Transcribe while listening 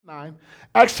9.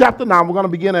 Acts chapter 9, we're going to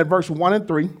begin at verse 1 and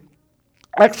 3.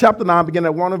 Acts chapter 9, begin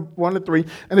at 1 and 3.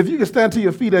 And if you can stand to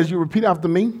your feet as you repeat after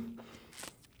me.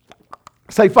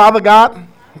 Say, Father God,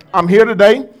 I'm here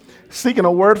today seeking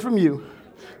a word from you.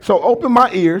 So open my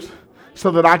ears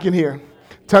so that I can hear.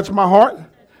 Touch my heart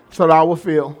so that I will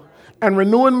feel. And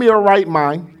renew in me a right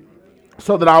mind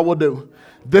so that I will do.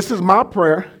 This is my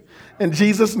prayer in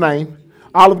Jesus' name.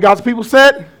 All of God's people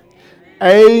said,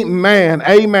 amen.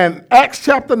 Amen. Acts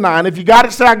chapter 9. If you got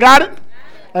it, say I got it.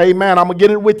 Amen. I'm going to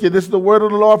get it with you. This is the word of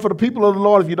the Lord for the people of the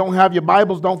Lord. If you don't have your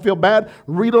Bibles, don't feel bad.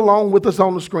 Read along with us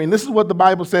on the screen. This is what the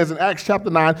Bible says in Acts chapter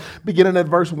 9, beginning at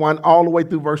verse 1 all the way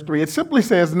through verse 3. It simply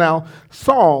says, now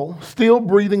Saul, still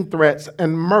breathing threats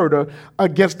and murder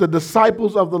against the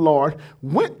disciples of the Lord,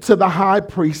 went to the high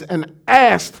priest and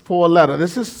asked for a letter.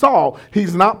 This is Saul.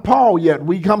 He's not Paul yet.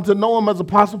 We come to know him as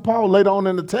Apostle Paul later on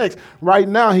in the text. Right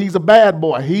now, he's a bad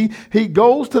boy. He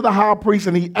goes to the high priest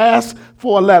and he asks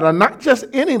for a letter. Not just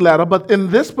any letter, but in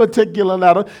this particular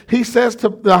letter, he says to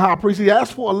the high priest, he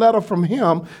asked for a letter from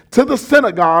him to the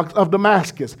synagogues of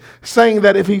Damascus, saying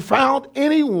that if he found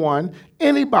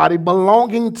anybody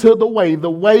belonging to the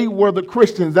way were the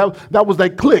Christians. That was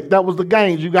their clique. That was the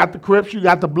gangs. You got the Crips, you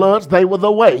got the Bloods. They were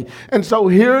the way. And so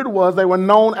here it was. They were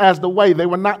known as the way. They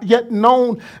were not yet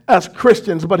known as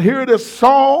Christians. But here it is.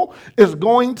 Saul is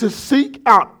going to seek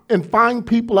out and find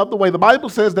people of the way. The Bible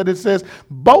says that it says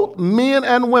both men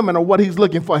and women are what he's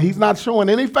looking for. He's not showing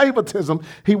any favoritism.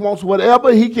 He wants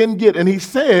whatever he can get. And he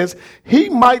says he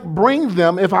might bring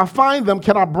them. If I find them,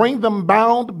 can I bring them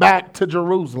bound back to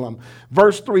Jerusalem?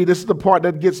 Verse 3, this is the part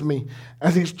that gets me.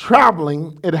 As he's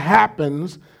traveling, it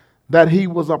happens that he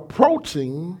was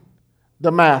approaching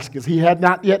Damascus. He had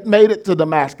not yet made it to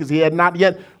Damascus. He had not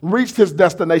yet reached his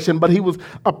destination, but he was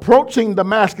approaching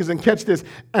Damascus, and catch this,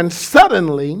 and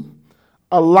suddenly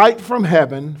a light from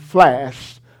heaven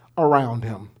flashed around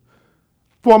him.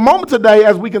 For a moment today,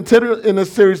 as we consider in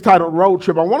this series titled Road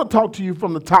Trip, I want to talk to you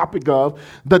from the topic of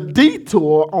the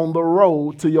detour on the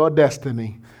road to your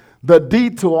destiny. The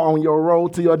detour on your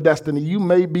road to your destiny. You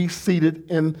may be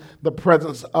seated in the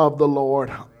presence of the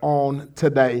Lord on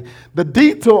today. The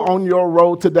detour on your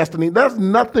road to destiny. There's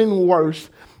nothing worse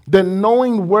than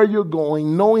knowing where you're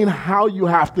going, knowing how you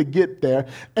have to get there,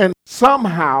 and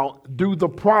somehow through the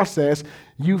process,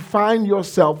 you find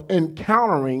yourself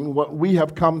encountering what we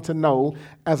have come to know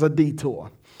as a detour.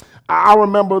 I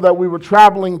remember that we were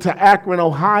traveling to Akron,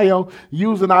 Ohio,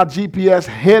 using our GPS,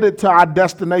 headed to our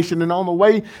destination. And on the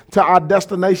way to our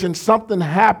destination, something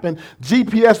happened.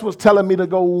 GPS was telling me to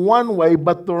go one way,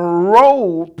 but the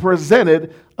road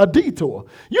presented a detour.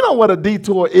 You know what a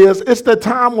detour is? It's the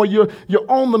time where you're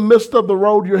on the midst of the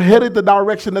road, you're headed the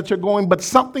direction that you're going, but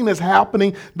something is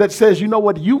happening that says, you know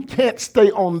what, you can't stay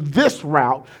on this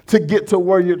route to get to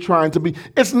where you're trying to be.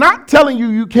 It's not telling you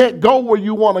you can't go where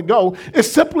you want to go.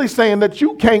 It's simply saying that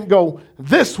you can't go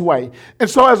this way. And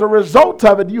so as a result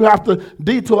of it, you have to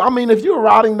detour. I mean, if you're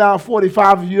riding down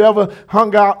 45, if you ever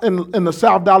hung out in the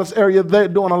South Dallas area, they're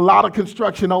doing a lot of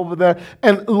construction over there.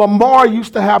 And Lamar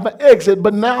used to have an exit,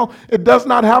 but now it does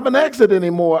not have an exit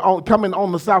anymore coming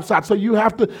on the south side. So you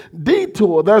have to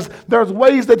detour. There's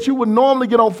ways that you would normally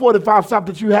get on 45 South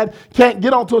that you can't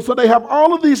get onto it. So they have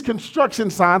all of these construction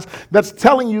signs that's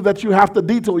telling you that you have to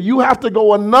detour. You have to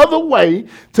go another way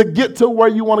to get to where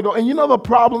you want to go. And you know the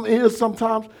problem is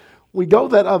sometimes we go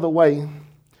that other way,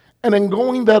 and in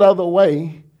going that other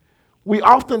way, we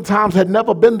oftentimes had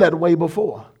never been that way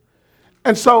before.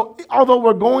 And so, although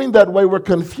we're going that way, we're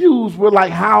confused. We're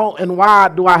like, how and why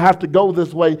do I have to go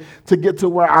this way to get to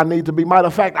where I need to be? Matter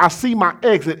of fact, I see my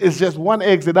exit. It's just one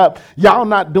exit up. Y'all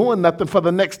not doing nothing for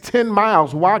the next 10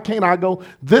 miles. Why can't I go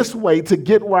this way to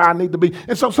get where I need to be?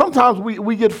 And so sometimes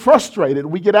we get frustrated.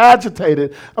 We get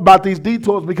agitated about these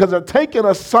detours because they're taking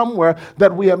us somewhere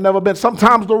that we have never been.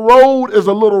 Sometimes the road is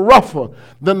a little rougher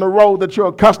than the road that you're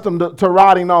accustomed to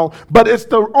riding on. But it's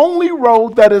the only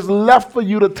road that is left for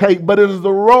you to take. But it is the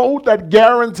road that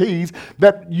guarantees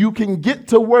that you can get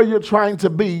to where you're trying to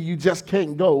be. You just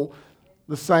can't go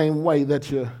the same way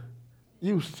that you're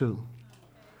used to.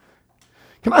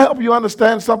 Can I help you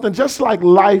understand something? Just like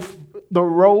life, the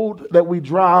road that we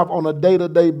drive on a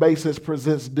day-to-day basis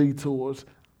presents detours.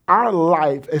 Our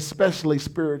life, especially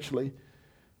spiritually,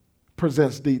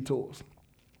 presents detours.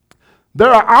 There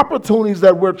are opportunities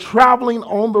that we're traveling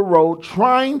on the road,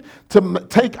 trying to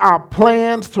take our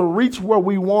plans to reach where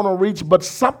we want to reach, but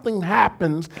something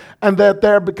happens and that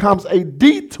there becomes a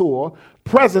detour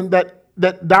present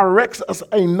that directs us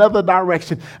another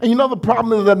direction. And you know the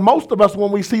problem is that most of us,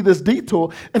 when we see this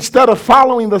detour, instead of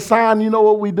following the sign, you know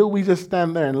what we do? We just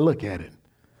stand there and look at it.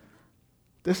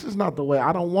 this is not the way.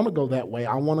 I don't want to go that way.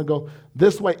 I want to go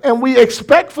this way. And we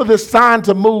expect for this sign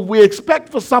to move. We expect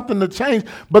for something to change.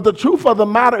 But the truth of the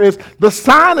matter is the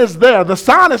sign is there. The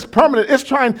sign is permanent. It's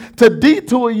trying to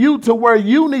detour you to where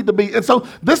you need to be. And so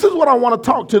this is what I want to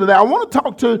talk to today. I want to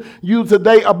talk to you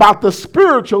today about the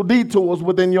spiritual detours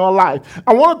within your life.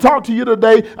 I want to talk to you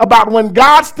today about when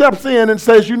God steps in and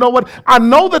says, you know what? I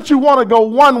know that you want to go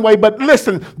one way, but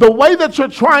listen, the way that you're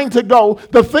trying to go,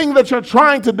 the thing that you're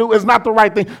trying to do is not the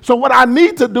right thing. So what I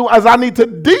need to do is I need to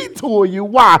detour you.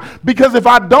 Why? Because if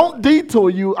I don't detour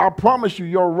you, I promise you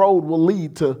your road will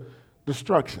lead to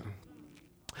destruction.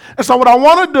 And so what I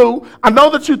want to do, I know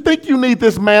that you think you need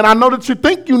this man. I know that you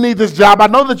think you need this job. I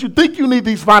know that you think you need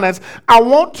these finances. I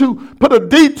want to put a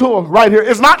detour right here.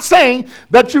 It's not saying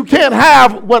that you can't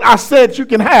have what I said you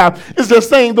can have. It's just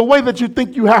saying the way that you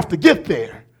think you have to get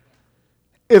there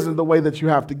isn't the way that you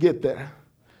have to get there.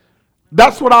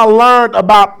 That's what I learned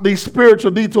about these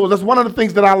spiritual detours. That's one of the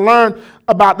things that I learned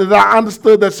about, that I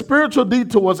understood that spiritual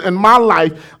detours in my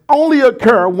life only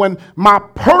occur when my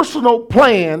personal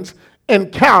plans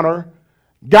encounter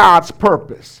God's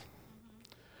purpose.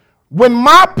 When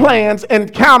my plans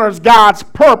encounters God's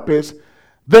purpose,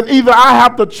 then either I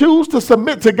have to choose to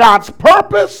submit to God's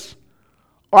purpose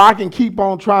or I can keep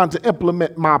on trying to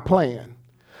implement my plan.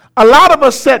 A lot of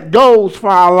us set goals for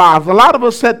our lives. A lot of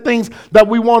us set things that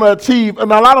we want to achieve. And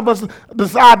a lot of us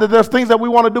decide that there's things that we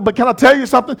want to do. But can I tell you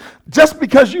something? Just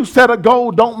because you set a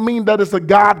goal don't mean that it's a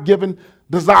God-given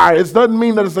desire. It doesn't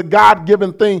mean that it's a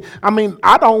God-given thing. I mean,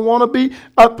 I don't want to be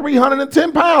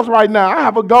 310 pounds right now. I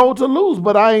have a goal to lose,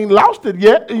 but I ain't lost it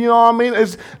yet. You know what I mean?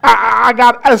 I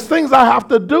got things I have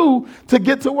to do to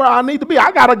get to where I need to be.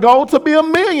 I got a goal to be a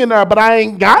millionaire, but I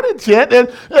ain't got it yet.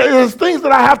 And there's things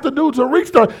that I have to do to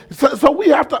reach there. So we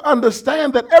have to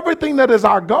understand that everything that is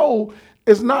our goal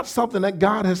is not something that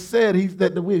God has said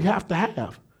that we have to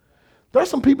have. There's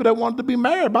some people that wanted to be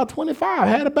married by 25,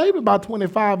 had a baby by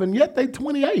 25, and yet they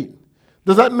 28.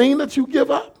 Does that mean that you give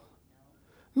up?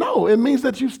 No, it means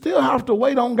that you still have to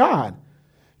wait on God.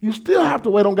 You still have to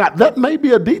wait on God. That may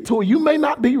be a detour. You may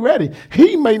not be ready.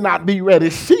 He may not be ready.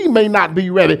 She may not be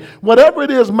ready. Whatever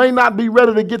it is may not be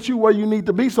ready to get you where you need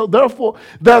to be. So therefore,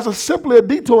 there's simply a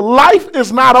detour. Life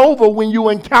is not over when you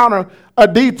encounter a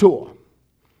detour.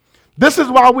 This is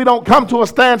why we don't come to a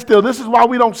standstill. This is why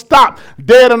we don't stop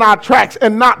dead in our tracks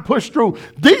and not push through.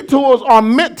 Detours are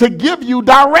meant to give you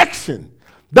direction.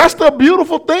 That's the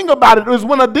beautiful thing about it, is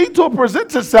when a detour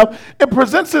presents itself, it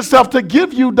presents itself to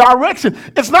give you direction.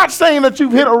 It's not saying that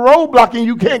you've hit a roadblock and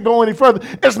you can't go any further.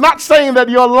 It's not saying that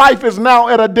your life is now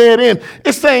at a dead end.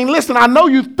 It's saying, listen, I know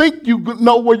you think you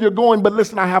know where you're going, but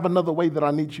listen, I have another way that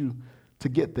I need you to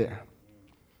get there.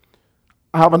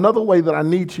 I have another way that I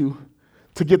need you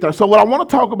to get there. So what I want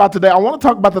to talk about today, I want to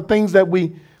talk about the things that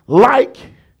we like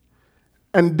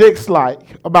and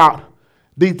dislike about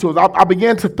detours. I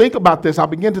began to think about this. I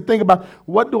began to think about,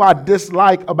 what do I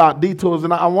dislike about detours?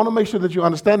 And I want to make sure that you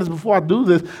understand this. Before I do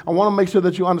this, I want to make sure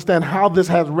that you understand how this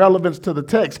has relevance to the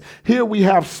text. Here we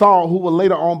have Saul, who will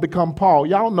later on become Paul.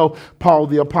 Y'all know Paul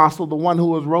the apostle, the one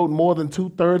who has wrote more than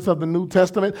 2/3 of the New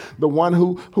Testament, the one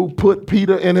who put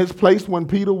Peter in his place when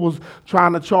Peter was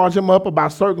trying to charge him up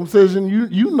about circumcision.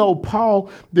 You know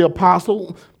Paul the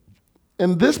apostle.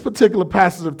 In this particular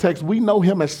passage of text, we know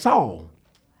him as Saul.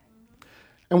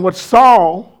 And what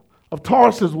Saul of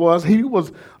Tarsus was, he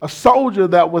was a soldier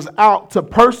that was out to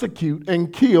persecute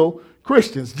and kill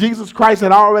Christians. Jesus Christ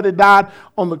had already died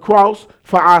on the cross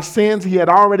for our sins. He had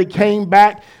already came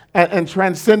back and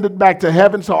transcended back to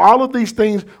heaven. So all of these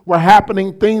things were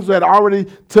happening, things that already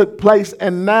took place.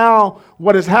 And now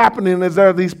what is happening is there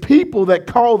are these people that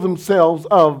call themselves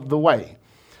of the way.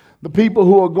 The people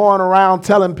who are going around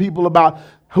telling people about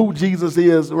who Jesus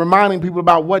is, reminding people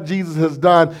about what Jesus has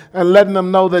done, and letting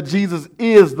them know that Jesus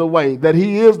is the way, that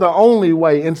he is the only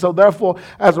way. And so therefore,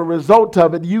 as a result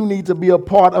of it, you need to be a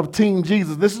part of Team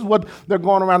Jesus. This is what they're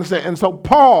going around and saying. And so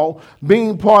Paul,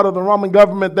 being part of the Roman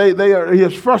government, he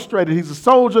is frustrated. He's a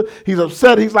soldier. He's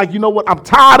upset. He's like, you know what? I'm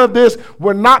tired of this.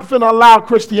 We're not finna allow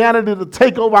Christianity to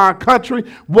take over our country.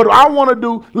 What I want to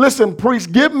do, listen,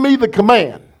 priest, give me the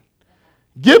command.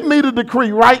 Give me the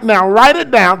decree right now. Write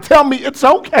it down. Tell me it's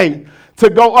okay to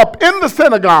go up in the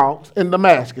synagogues in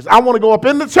Damascus. I want to go up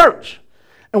in the church.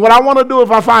 And what I want to do, if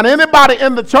I find anybody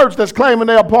in the church that's claiming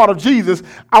they're a part of Jesus,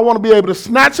 I want to be able to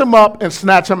snatch them up and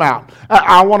snatch them out.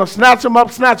 I want to snatch them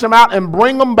up, snatch them out, and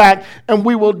bring them back, and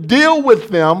we will deal with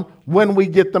them when we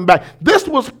get them back. This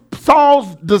was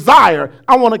Saul's desire.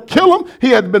 I want to kill him. He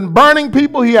had been burning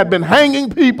people. He had been hanging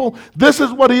people. This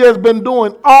is what he has been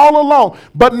doing all along.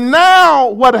 But now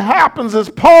what happens is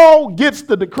Paul gets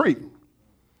the decree.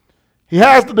 He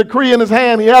has the decree in his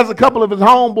hand. He has a couple of his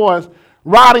homeboys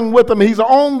riding with him. He's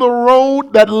on the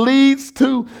road that leads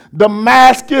to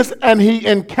Damascus, and he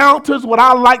encounters what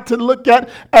I like to look at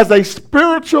as a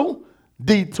spiritual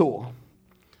detour.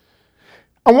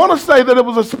 I want to say that it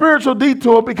was a spiritual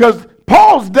detour because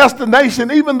Paul's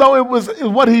destination, even though it was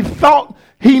what he thought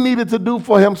he needed to do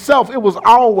for himself, it was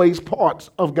always part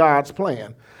of God's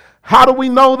plan. How do we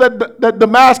know that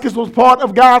Damascus was part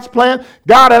of God's plan?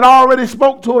 God had already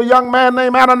spoke to a young man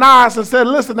named Ananias and said,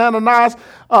 listen, Ananias,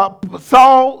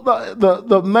 Saul,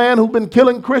 the man who's been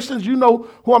killing Christians, you know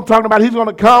who I'm talking about. He's going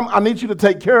to come. I need you to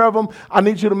take care of him. I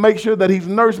need you to make sure that he's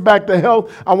nursed back to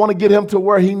health. I want to get him to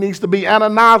where he needs to be.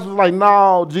 Ananias was like,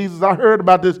 no, Jesus, I heard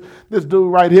about this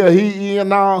dude right here. He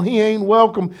ain't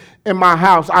welcome in my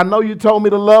house. I know you told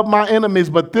me to love my enemies,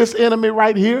 but this enemy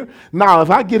right here, now if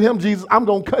I get him, Jesus, I'm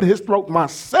going to cut his throat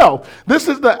myself. This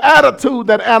is the attitude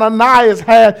that Ananias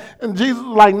had. And Jesus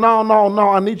was like, no,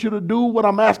 I need you to do what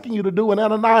I'm asking you to do. And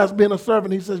Ananias, being a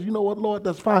servant, he says, you know what, Lord,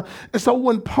 that's fine. And so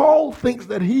when Paul thinks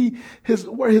that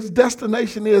where his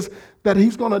destination is, that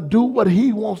he's going to do what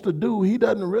he wants to do, he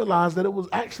doesn't realize that it was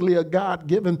actually a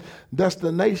God-given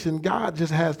destination. God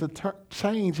just has to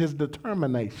change his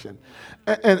determination.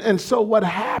 And so what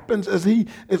happens is he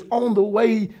is on the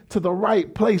way to the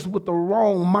right place with the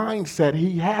wrong mindset.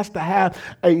 He has to have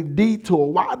a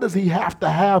detour. Why does he have to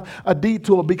have a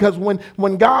detour? Because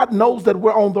when God knows that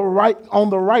we're on the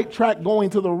right track, going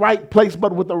to the right place,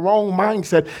 but with the wrong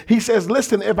mindset, he says,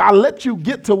 listen, if I let you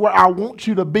get to where I want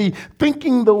you to be,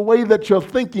 thinking the way that you're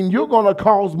thinking, you're going to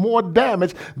cause more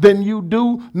damage than you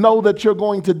do know that you're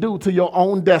going to do to your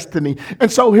own destiny.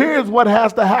 And so here's what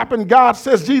has to happen. God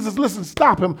says, Jesus, listen,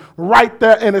 stop him right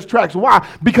there in his tracks. Why?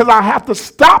 Because I have to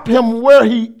stop him where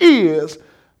he is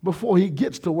before he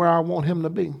gets to where I want him to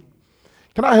be.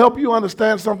 Can I help you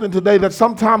understand something today? That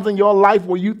sometimes in your life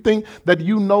where you think that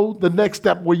you know the next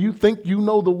step, where you think you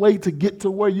know the way to get to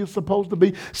where you're supposed to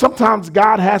be, sometimes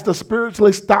God has to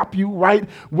spiritually stop you right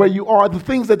where you are. The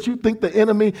things that you think the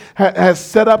enemy has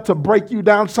set up to break you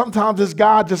down, sometimes it's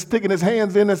God just sticking his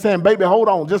hands in and saying, baby, hold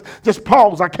on, just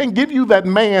pause. I can't give you that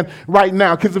man right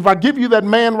now, because if I give you that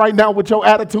man right now with your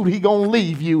attitude, he gonna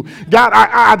leave you. God,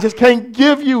 I just can't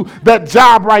give you that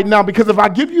job right now, because if I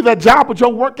give you that job with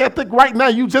your work ethic right now,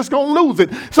 you just gonna lose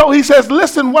it. So he says,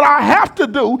 listen, what I have to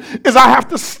do is I have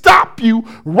to stop you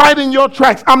right in your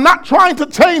tracks. I'm not trying to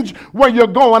change where you're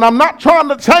going. I'm not trying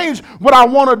to change what I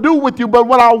want to do with you, but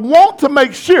what I want to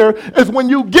make sure is when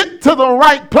you get to the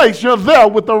right place, you're there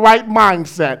with the right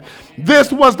mindset.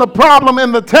 This was the problem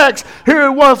in the text. Here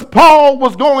it was, Paul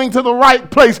was going to the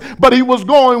right place, but he was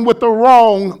going with the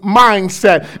wrong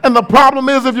mindset. And the problem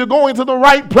is, if you're going to the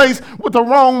right place with the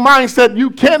wrong mindset, you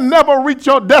can never reach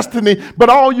your destiny, but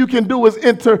all you can do is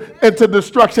enter into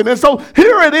destruction. And so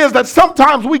here it is that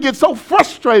sometimes we get so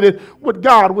frustrated with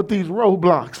God with these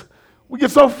roadblocks. We get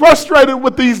so frustrated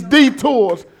with these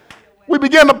detours. We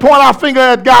begin to point our finger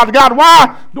at God. God,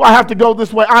 why do I have to go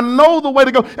this way? I know the way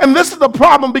to go. And this is the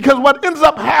problem, because what ends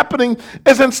up happening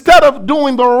is instead of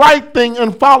doing the right thing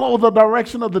and follow the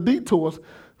direction of the detours,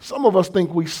 some of us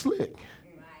think we slick.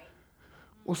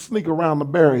 We'll sneak around the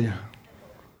barrier.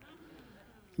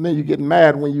 And then you get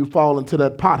mad when you fall into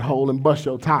that pothole and bust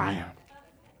your tire.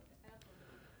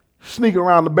 Sneak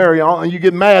around the barrier and you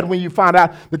get mad when you find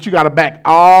out that you got to back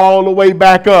all the way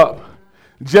back up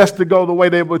just to go the way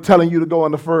they were telling you to go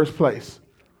in the first place.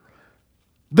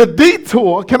 The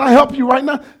detour, can I help you right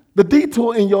now? The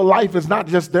detour in your life is not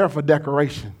just there for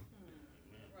decoration.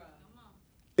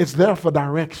 It's there for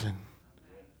direction.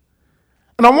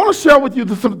 And I want to share with you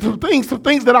some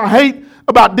things that I hate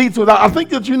about detours. I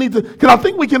think that you need to, because I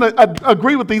think we can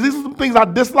agree with these. These are some things I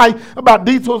dislike about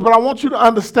detours, but I want you to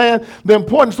understand the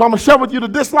importance. So I'm going to share with you the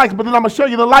dislikes, but then I'm going to show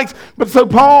you the likes. But so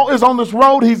Paul is on this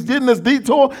road. He's getting this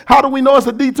detour. How do we know it's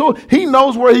a detour? He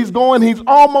knows where he's going. He's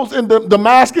almost in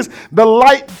Damascus. The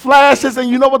light flashes, and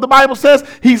you know what the Bible says?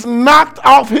 He's knocked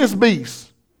off his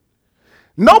beast.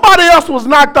 Nobody else was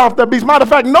knocked off their beast. Matter of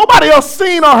fact, nobody else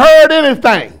seen or heard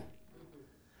anything.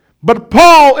 But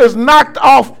Paul is knocked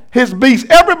off his beast.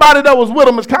 Everybody that was with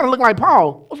him is kind of looking like,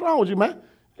 Paul, what's wrong with you, man?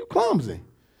 You're clumsy.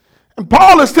 And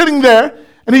Paul is sitting there,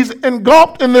 and he's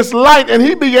engulfed in this light, and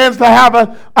he begins to have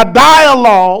a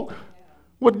dialogue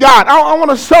with God. I want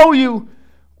to show you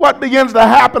what begins to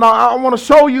happen. I want to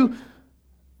show you,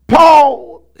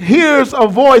 Paul hears a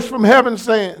voice from heaven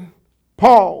saying,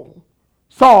 Paul,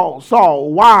 Saul,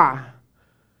 Saul, why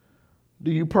do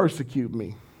you persecute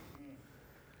me?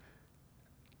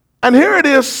 And here it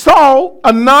is, Saul,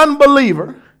 a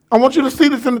non-believer. I want you to see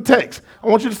this in the text. I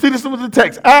want you to see this with the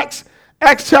text. Acts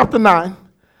chapter 9.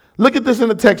 Look at this in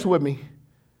the text with me.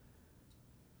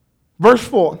 Verse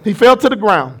 4, he fell to the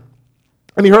ground,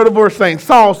 and he heard a voice saying,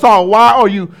 Saul, Saul, why are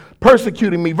you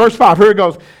persecuting me? Verse 5, here it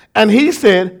goes. And he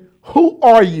said, who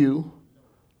are you,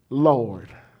 Lord?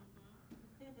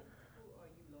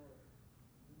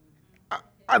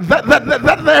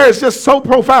 That there is just so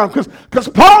profound, because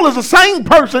Paul is the same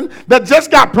person that just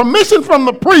got permission from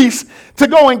the priest to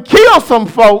go and kill some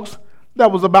folks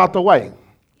that was about the way.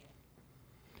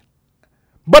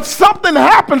 But something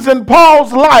happens in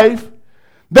Paul's life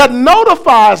that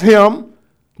notifies him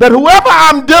that whoever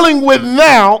I'm dealing with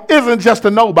now isn't just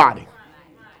a nobody.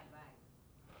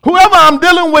 Whoever I'm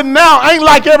dealing with now ain't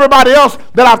like everybody else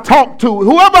that I've talked to.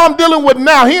 Whoever I'm dealing with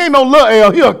now, he ain't no little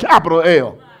L, he a capital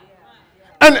L.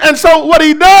 And so what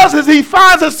he does is he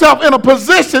finds himself in a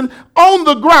position on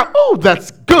the ground. Oh, that's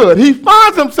good. He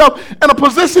finds himself in a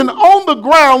position on the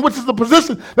ground, which is the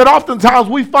position that oftentimes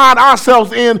we find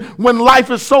ourselves in when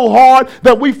life is so hard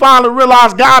that we finally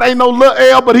realize God ain't no little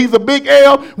L, but he's a big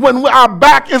L. When our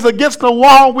back is against the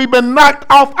wall, we've been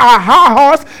knocked off our high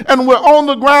horse, and we're on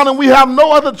the ground, and we have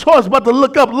no other choice but to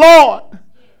look up. Lord,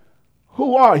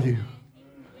 who are you?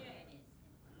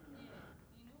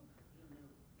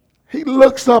 He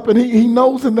looks up and he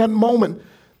knows in that moment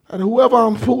that whoever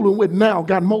I'm fooling with now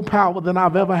got more power than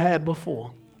I've ever had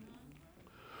before.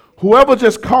 Whoever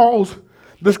just caused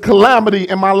this calamity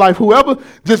in my life, whoever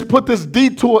just put this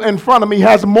detour in front of me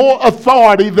has more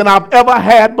authority than I've ever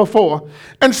had before.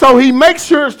 And so he makes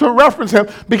sure to reference him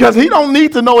because he don't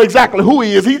need to know exactly who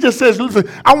he is. He just says, listen,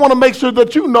 I want to make sure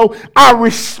that you know I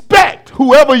respect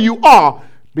whoever you are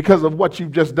because of what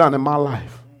you've just done in my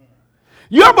life.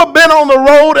 You ever been on the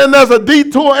road and there's a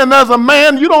detour and there's a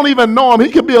man, you don't even know him.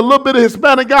 He could be a little bit of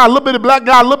Hispanic guy, a little bit of black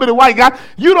guy, a little bit of white guy.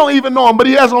 You don't even know him, but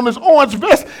he has on this orange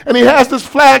vest and he has this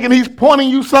flag and he's pointing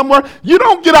you somewhere. You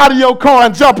don't get out of your car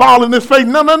and jump all in his face.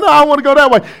 No, I want to go that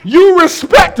way. You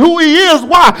respect who he is.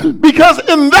 Why? Because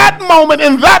in that moment,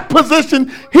 in that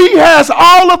position, he has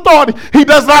all authority. He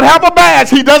does not have a badge.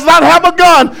 He does not have a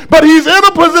gun, but he's in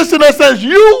a position that says,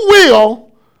 you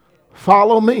will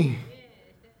follow me.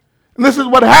 And this is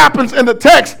what happens in the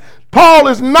text. Paul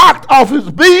is knocked off his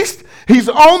beast. He's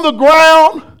on the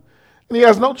ground. And he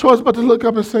has no choice but to look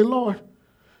up and say, Lord,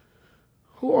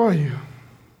 who are you?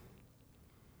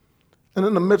 And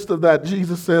in the midst of that,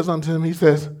 Jesus says unto him, he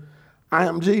says, I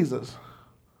am Jesus,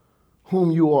 whom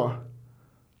you are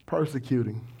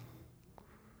persecuting.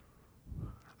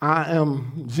 I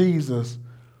am Jesus,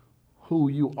 who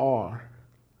you are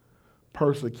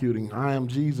persecuting. I am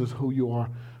Jesus, who you are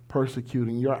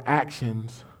persecuting. Your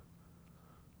actions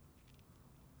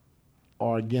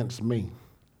are against me.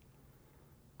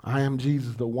 I am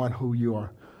Jesus, the one who you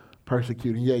are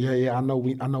persecuting. Yeah. I know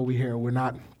we here. We're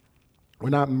not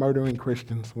murdering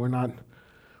Christians. We're not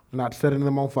setting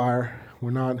them on fire.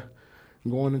 We're not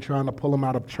going and trying to pull them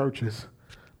out of churches.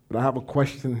 But I have a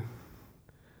question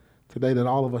today that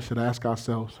all of us should ask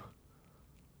ourselves.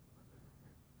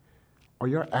 Are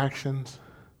your actions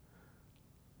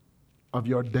of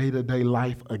your day-to-day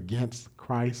life against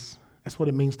Christ? That's what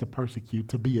it means to persecute,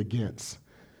 to be against.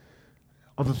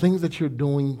 Are the things that you're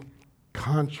doing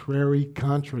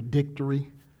contradictory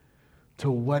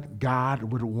to what God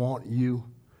would want you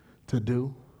to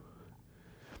do?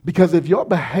 Because if your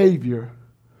behavior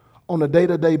on a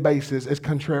day-to-day basis is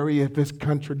contrary, if it's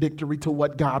contradictory to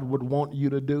what God would want you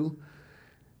to do,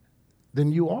 then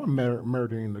you are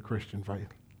murdering the Christian faith.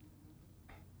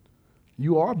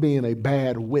 You are being a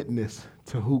bad witness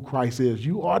to who Christ is.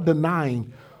 You are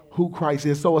denying who Christ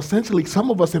is. So essentially, some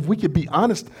of us, if we could be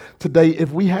honest today,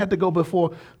 if we had to go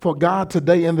before God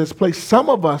today in this place, some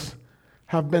of us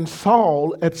have been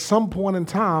Saul at some point in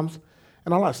times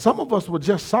in our life. Some of us were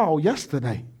just Saul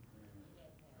yesterday.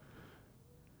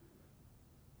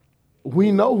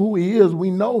 We know who he is. We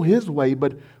know his way,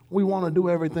 but we want to do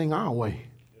everything our way.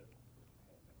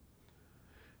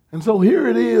 And so here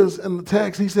it is in the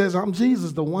text. He says, I'm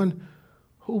Jesus, the one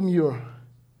whom you're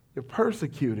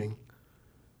persecuting.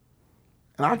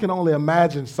 And I can only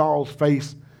imagine Saul's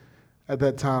face at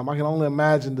that time. I can only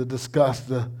imagine the disgust,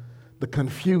 the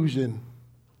confusion.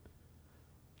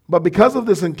 But because of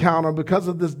this encounter, because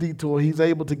of this detour, he's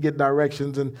able to get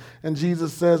directions. And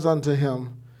Jesus says unto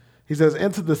him, he says,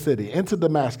 into the city, into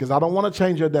Damascus. I don't want to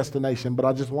change your destination, but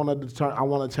I just want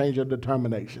to change your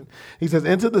determination. He says,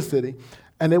 into the city,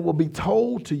 and it will be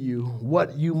told to you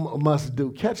what you must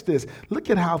do. Catch this. Look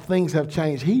at how things have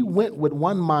changed. He went with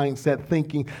one mindset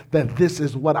thinking that this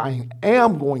is what I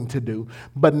am going to do.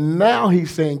 But now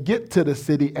he's saying, get to the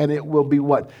city and it will be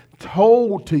what?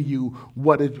 Told to you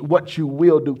what you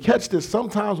will do. Catch this.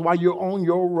 Sometimes while you're on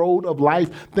your road of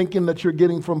life thinking that you're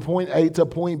getting from point A to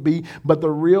point B, but the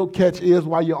real catch is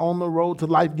while you're on the road to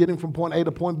life getting from point A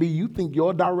to point B, you think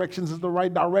your directions is the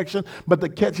right direction, but the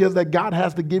catch is that God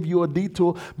has to give you a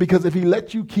detour, because if he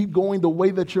lets you keep going the way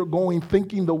that you're going,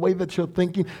 thinking the way that you're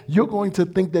thinking, you're going to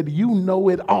think that you know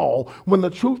it all, when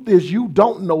the truth is you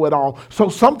don't know it all. So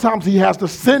sometimes he has to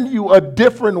send you a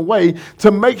different way to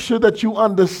make sure that you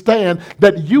understand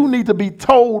that you need to be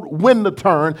told when to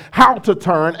turn, how to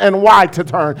turn, and why to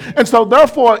turn. And so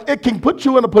therefore, it can put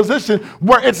you in a position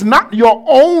where it's not your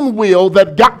own will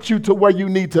that got you to where you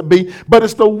need to be, but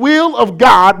it's the will of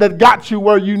God that got you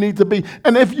where you need to be.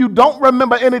 And if you don't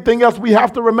remember anything else, we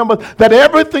have to remember that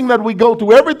everything that we go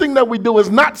through, everything that we do is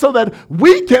not so that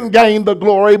we can gain the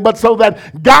glory, but so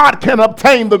that God can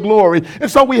obtain the glory. And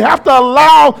so we have to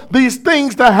allow these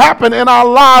things to happen in our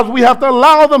lives. We have to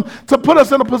allow them to put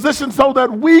us in a position so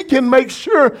that we can make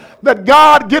sure that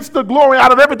God gets the glory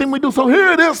out of everything we do. So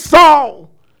here it is. Saul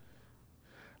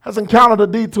has encountered a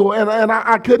detour, and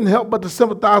I couldn't help but to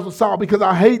sympathize with Saul, because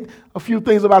I hate a few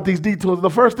things about these detours. The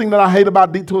first thing that I hate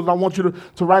about detours, and I want you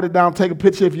to write it down, take a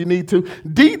picture if you need to.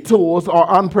 Detours are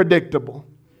unpredictable.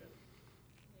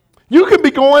 You can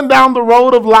be going down the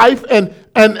road of life and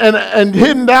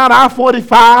hitting down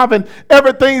I-45 and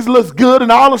everything looks good,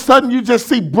 and all of a sudden you just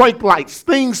see brake lights.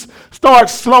 Things start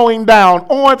slowing down.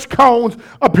 Orange cones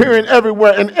appearing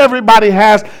everywhere, and everybody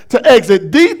has to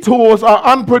exit. Detours are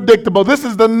unpredictable. This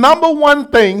is the number one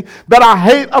thing that I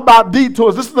hate about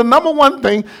detours. This is the number one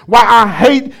thing why I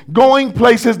hate going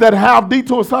places that have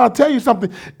detours. So I'll tell you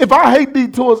something. If I hate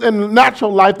detours in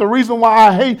natural life, the reason why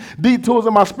I hate detours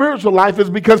in my spiritual life is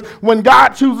because when God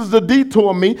chooses to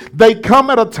detour me, they come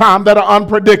at a time that are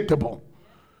unpredictable.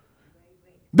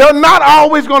 They're not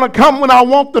always going to come when I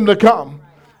want them to come.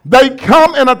 They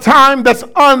come in a time that's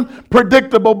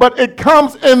unpredictable, but it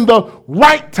comes in the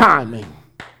right timing.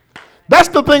 That's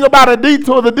the thing about a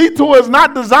detour. The detour is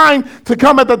not designed to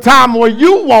come at the time where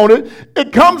you want it.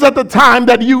 It comes at the time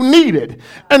that you need it.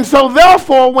 And so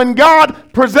therefore, when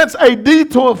God presents a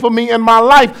detour for me in my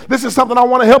life, this is something I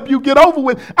want to help you get over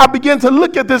with. I begin to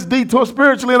look at this detour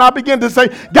spiritually, and I begin to say,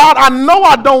 God, I know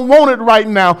I don't want it right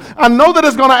now. I know that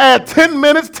it's going to add 10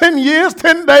 minutes, 10 years,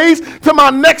 10 days to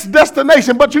my next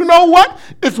destination. But you know what?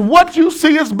 It's what you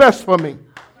see is best for me.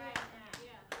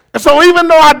 And so even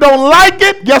though I don't like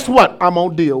it, guess what? I'm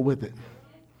going to deal with it.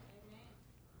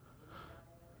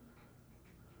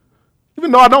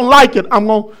 Even though I don't like it, I'm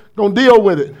going to deal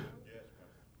with it.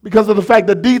 Because of the fact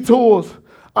that detours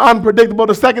are unpredictable.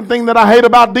 The second thing that I hate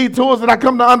about detours that I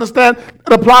come to understand,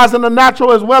 it applies in the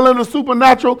natural as well as the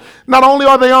supernatural. Not only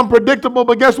are they unpredictable,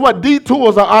 but guess what?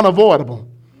 Detours are unavoidable.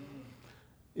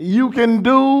 You can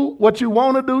do what you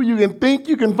want to do. You can think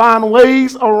you can find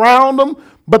ways around them.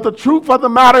 But the truth of the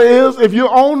matter is, if you're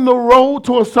on the road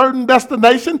to a certain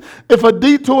destination, if a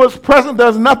detour is present,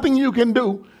 there's nothing you can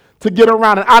do to get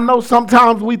around it. I know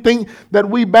sometimes we think that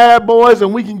we bad boys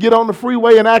and we can get on the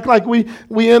freeway and act like we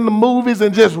in the movies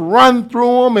and just run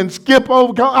through them and skip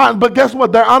over. But guess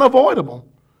what? They're unavoidable.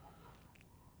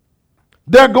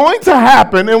 They're going to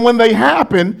happen, and when they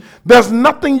happen, there's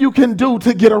nothing you can do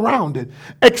to get around it.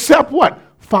 Except what?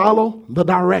 Follow the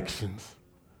directions.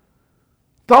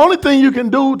 The only thing you can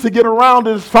do to get around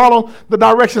is follow the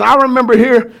directions. I remember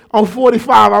here on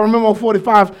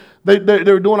 45, they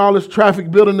were doing all this traffic,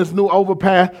 building this new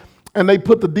overpass, and they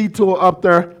put the detour up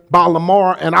there by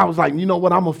Lamar, and I was like, you know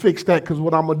what, I'm going to fix that, because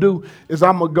what I'm going to do is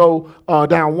I'm going to go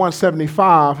down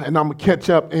 175, and I'm going to catch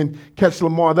up and catch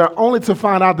Lamar there, only to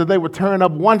find out that they were turning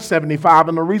up 175,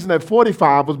 and the reason that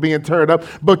 45 was being turned up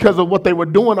because of what they were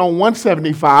doing on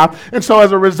 175, and so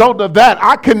as a result of that,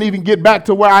 I couldn't even get back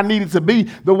to where I needed to be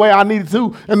the way I needed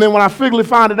to, and then when I finally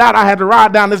found it out, I had to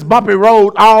ride down this bumpy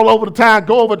road all over the town,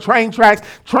 go over train tracks,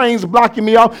 trains blocking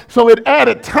me off, so it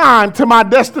added time to my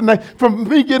destination, from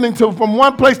me getting from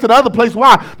one place to the other place.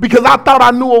 Why? Because I thought I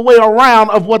knew a way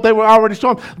around of what they were already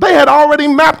showing. They had already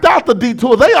mapped out the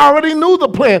detour. They already knew the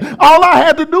plan. All I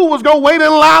had to do was go wait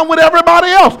in line with everybody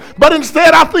else. But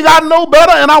instead, I think I know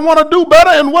better and I want to do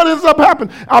better. And what ends up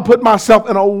happening? I put myself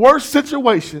in a worse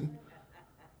situation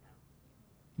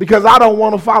because I don't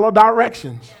want to follow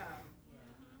directions.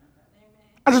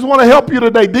 I just want to help you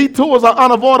today. Detours are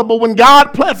unavoidable. When God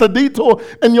plants a detour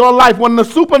in your life, when the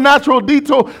supernatural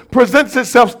detour presents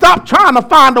itself, stop trying to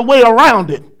find a way around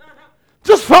it.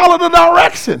 Just follow the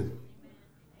direction.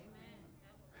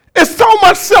 It's so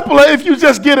much simpler if you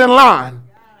just get in line.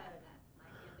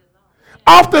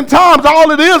 Oftentimes,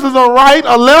 all it is a right,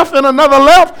 a left, and another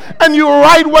left, and you're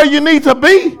right where you need to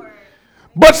be.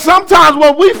 But sometimes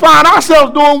what we find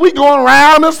ourselves doing, we going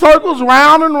round in circles,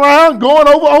 round and round, going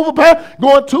overpass,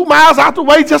 going 2 miles out the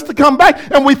way just to come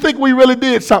back, and we think we really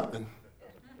did something.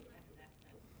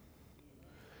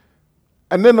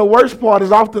 And then the worst part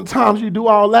is oftentimes you do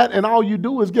all that, and all you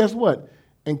do is, guess what?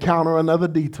 Encounter another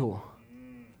detour.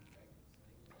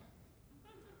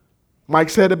 Mike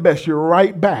said it best, you're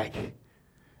right back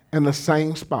in the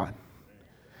same spot.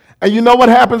 And you know what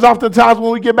happens oftentimes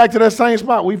when we get back to that same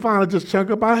spot? We finally just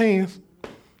chunk up our hands.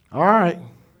 All right.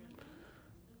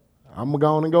 I'm going to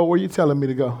go on and go where you're telling me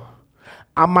to go.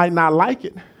 I might not like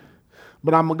it,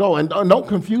 but I'm going to go. And don't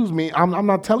confuse me. I'm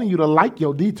not telling you to like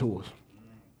your detours.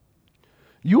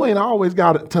 You ain't always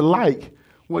got to like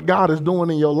what God is doing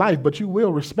in your life, but you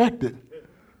will respect it.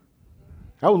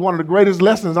 That was one of the greatest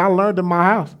lessons I learned in my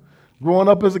house. Growing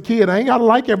up as a kid, I ain't got to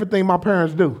like everything my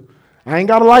parents do. I ain't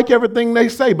got to like everything they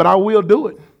say, but I will do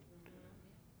it.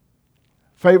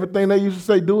 Favorite thing they used to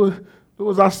say, do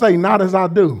as I say, not as I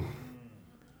do.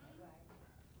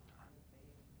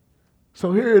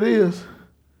 So here it is.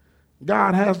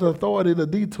 God has the authority to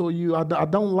detour you. I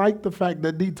don't like the fact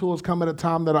that detours come at a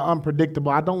time that are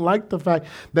unpredictable. I don't like the fact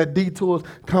that detours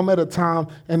come at a time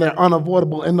and they're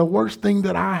unavoidable. And the worst thing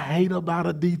that I hate about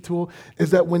a detour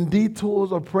is that when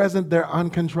detours are present, they're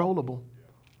uncontrollable.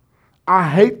 I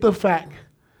hate the fact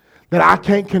that I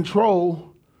can't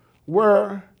control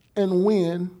where and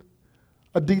when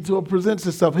a detour presents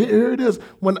itself. Here it is.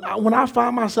 When I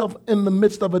find myself in the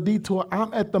midst of a detour,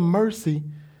 I'm at the mercy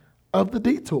of the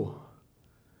detour.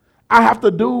 I have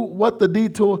to do what the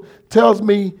detour tells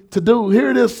me to do. Here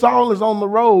it is. Saul is on the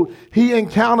road. He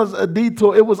encounters a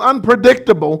detour. It was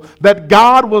unpredictable that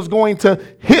God was going to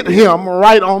hit him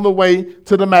right on the way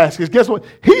to Damascus. Guess what?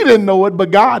 He didn't know it,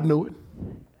 but God knew it.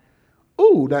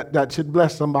 Ooh, that should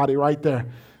bless somebody right there.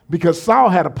 Because Saul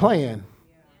had a plan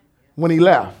when he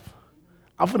left.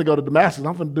 I'm finna go to Damascus.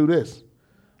 I'm finna do this.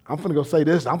 I'm finna go say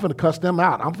this. I'm finna cuss them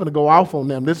out. I'm finna go off on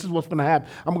them. This is what's finna happen.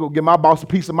 I'm gonna go give my boss a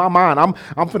piece of my mind. I'm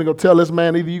finna go tell this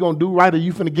man either you gonna do right or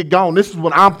you finna get gone. This is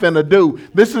what I'm finna do.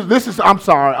 This is. I'm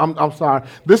sorry. I'm sorry.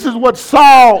 This is what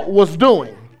Saul was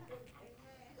doing.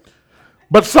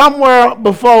 But somewhere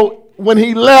before when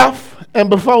he left and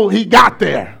before he got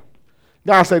there,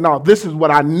 God said, "No, this is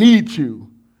what I need you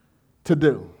to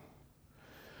do."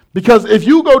 Because if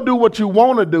you go do what you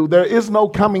want to do, there is no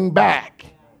coming back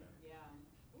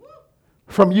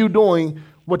from you doing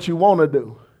what you want to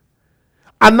do.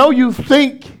 I know you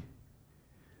think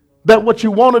that what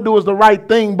you want to do is the right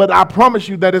thing, but I promise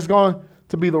you that it's going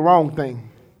to be the wrong thing.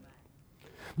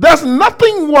 There's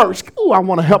nothing worse. Oh, I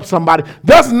want to help somebody.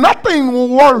 There's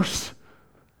nothing worse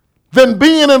than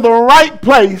being in the right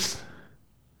place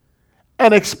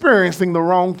and experiencing the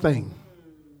wrong thing.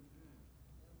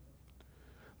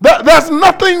 There's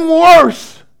nothing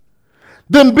worse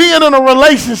than being in a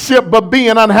relationship but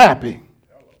being unhappy.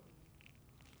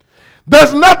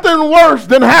 There's nothing worse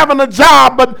than having a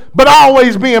job but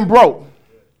always being broke.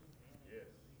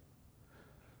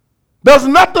 There's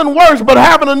nothing worse but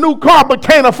having a new car but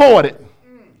can't afford it.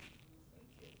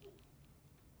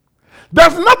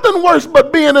 There's nothing worse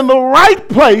but being in the right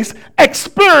place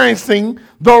experiencing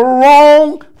the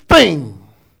wrong thing.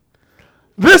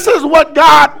 This is what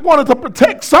God wanted to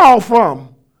protect Saul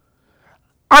from.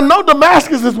 I know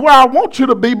Damascus is where I want you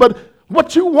to be, but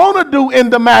what you want to do in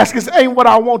Damascus ain't what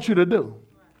I want you to do.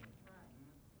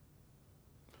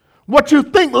 What you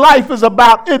think life is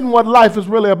about isn't what life is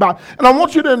really about. And I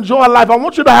want you to enjoy life. I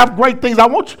want you to have great things. I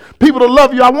want people to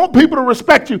love you. I want people to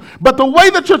respect you. But the way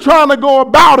that you're trying to go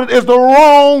about it is the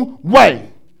wrong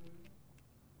way.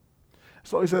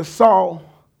 So he says, Saul,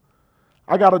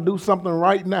 I got to do something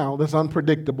right now that's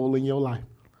unpredictable in your life.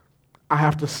 I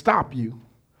have to stop you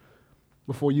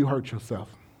before you hurt yourself.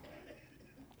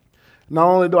 Not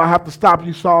only do I have to stop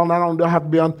you, Saul, not only do I have to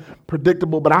be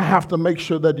unpredictable, but I have to make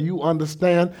sure that you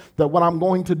understand that what I'm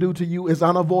going to do to you is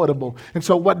unavoidable. And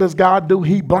so what does God do?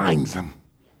 He blinds them.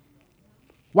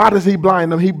 Why does he blind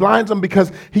them? He blinds them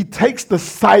because he takes the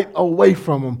sight away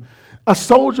from them. A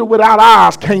soldier without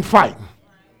eyes can't fight.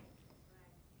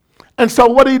 And so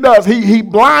what he does, he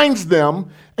blinds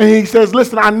them and he says,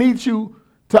 listen, I need you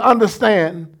to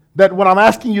understand that what I'm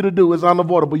asking you to do is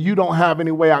unavoidable. You don't have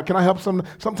any way out. Can I help some?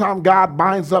 Sometimes God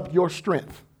binds up your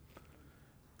strength.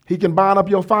 He can bind up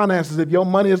your finances. If your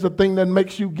money is the thing that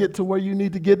makes you get to where you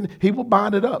need to get, he will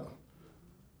bind it up.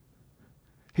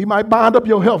 He might bind up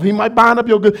your health. He might bind up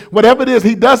your good. Whatever it is,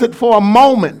 he does it for a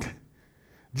moment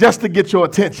just to get your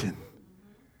attention.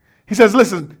 He says,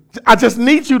 listen, I just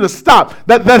need you to stop.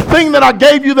 That thing that I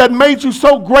gave you that made you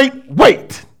so great,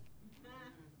 wait.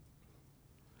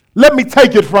 Let me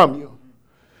take it from you.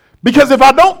 Because if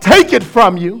I don't take it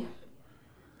from you,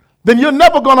 then you're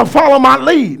never going to follow my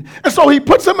lead. And so he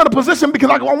puts him in a position because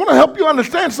I want to help you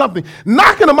understand something.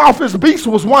 Knocking him off his beast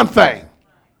was one thing.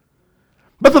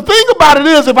 But the thing about it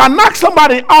is, if I knock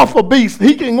somebody off a beast,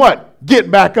 he can what? Get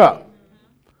back up.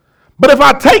 But if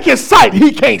I take his sight,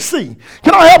 he can't see.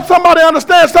 Can I help somebody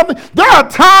understand something? There are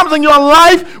times in your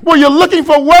life where you're looking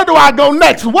for, where do I go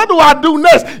next? What do I do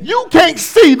next? You can't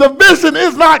see. The vision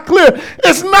is not clear.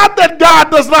 It's not that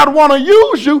God does not want to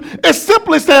use you. It's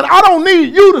simply saying, I don't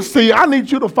need you to see. I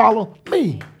need you to follow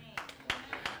me.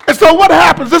 And so what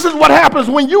happens? This is what happens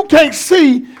when you can't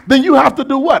see, then you have to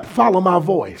do what? Follow my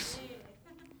voice.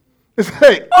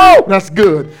 Hey, oh, that's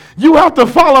good. You have to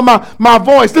follow my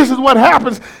voice. This is what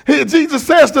happens. Jesus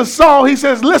says to Saul, he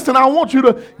says, listen, I want you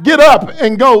to get up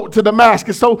and go to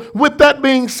Damascus. So with that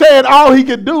being said, all he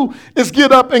could do is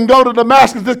get up and go to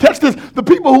Damascus. Catch this. The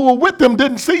people who were with him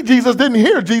didn't see Jesus, didn't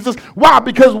hear Jesus. Why?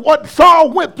 Because what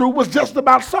Saul went through was just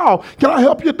about Saul. Can I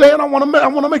help you, Dan? I want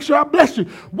to make sure I bless you.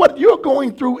 What you're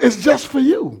going through is just for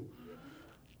you.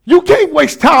 You can't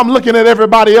waste time looking at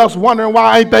everybody else wondering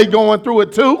why ain't they going through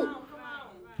it too.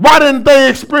 Why didn't they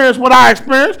experience what I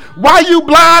experienced? Why you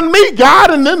blind me, God,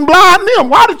 and didn't blind them?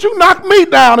 Why did you knock me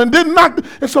down and didn't knock them?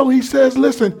 And so he says,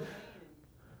 listen,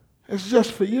 it's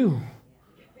just for you.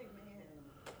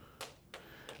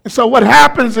 And so what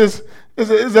happens is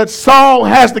that Saul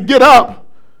has to get up,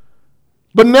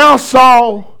 but now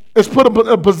Saul is put in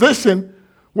a position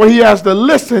where he has to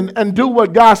listen and do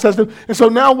what God says to do. And so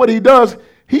now what he does,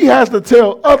 he has to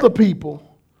tell other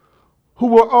people who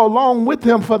were along with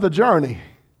him for the journey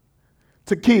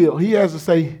to kill. He has to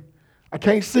say, I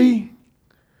can't see,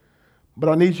 but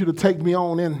I need you to take me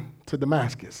on in to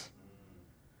Damascus.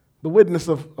 The witness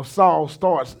of Saul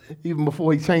starts even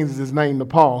before he changes his name to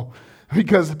Paul,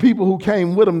 because the people who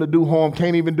came with him to do harm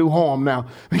can't even do harm now,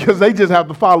 because they just have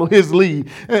to follow his lead.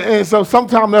 And so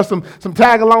sometimes there's some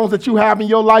tag-alongs that you have in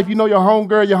your life. You know, your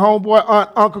homegirl, your homeboy, aunt,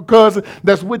 uncle, cousin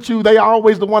that's with you. They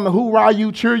always the one to hoorah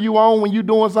you, cheer you on when you're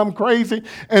doing something crazy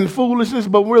and foolishness,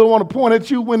 but really want to point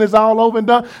at you when it's all over and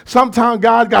done. Sometimes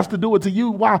God got to do it to you.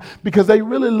 Why? Because they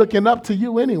really looking up to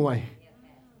you anyway.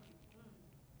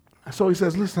 So he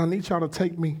says, listen, I need y'all to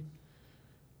take me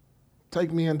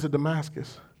into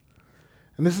Damascus.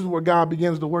 And this is where God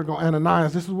begins to work on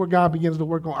Ananias. This is where God begins to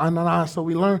work on Ananias. So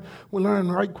we learn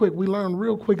right quick. We learn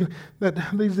real quick that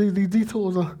these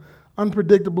detours are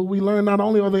unpredictable. We learn not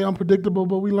only are they unpredictable,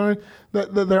 but we learn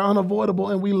that they're unavoidable,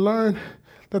 and we learn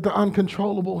that they're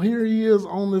uncontrollable. Here he is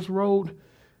on this road.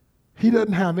 He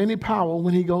doesn't have any power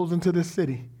when he goes into this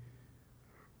city.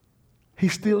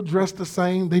 He's still dressed the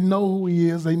same. They know who he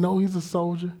is. They know he's a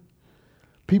soldier.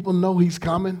 People know he's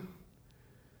coming.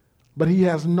 But he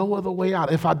has no other way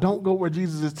out. If I don't go where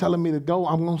Jesus is telling me to go,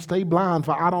 I'm going to stay blind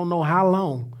for I don't know how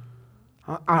long.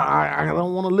 I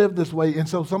don't want to live this way. And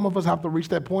so some of us have to reach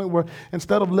that point where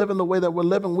instead of living the way that we're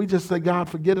living, we just say, God,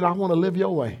 forget it. I want to live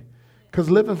your way. Because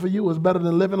living for you is better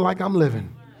than living like I'm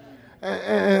living.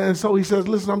 And so he says,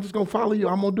 listen, I'm just going to follow you.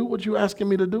 I'm going to do what you're asking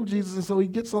me to do, Jesus. And so he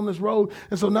gets on this road.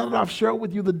 And so now that I've shared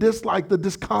with you the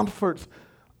discomforts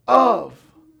of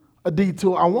a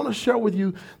detour, I want to share with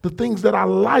you the things that I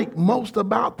like most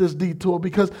about this detour,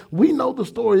 because we know the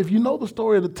story. If you know the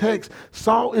story of the text,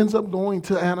 Saul ends up going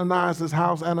to Ananias'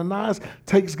 house. Ananias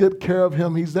takes good care of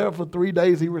him. He's there for 3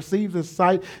 days. He receives his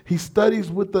sight. He studies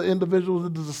with the individuals, the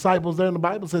disciples there. And the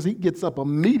Bible says he gets up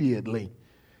immediately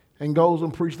and goes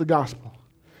and preach the gospel.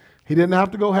 He didn't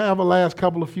have to go have a last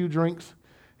couple of few drinks.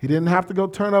 He didn't have to go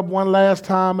turn up one last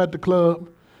time at the club.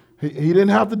 He didn't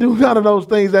have to do none of those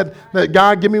things that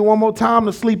God, give me one more time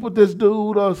to sleep with this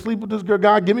dude or sleep with this girl.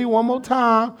 God, give me one more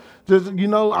time. Just,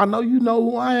 I know you know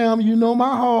who I am. You know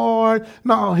my heart.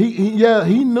 No,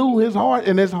 he knew his heart,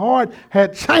 and his heart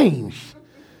had changed.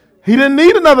 He didn't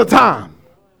need another time.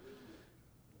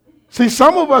 See,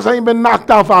 some of us ain't been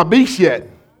knocked off our beast yet.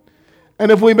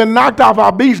 And if we've been knocked off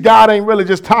our beast, God ain't really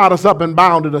just tied us up and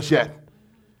bounded us yet.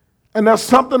 And there's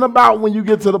something about when you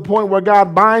get to the point where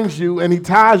God binds you and he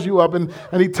ties you up and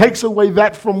he takes away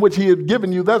that from which he had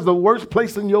given you. That's the worst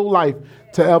place in your life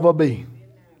to ever be.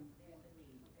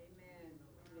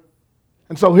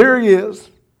 And so here he is.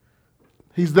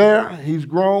 He's there. He's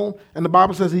grown. And the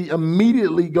Bible says he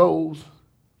immediately goes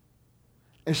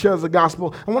and shares the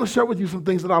gospel. I want to share with you some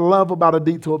things that I love about a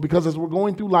detour, because as we're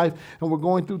going through life and we're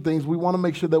going through things, we want to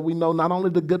make sure that we know not only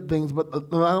the good things, but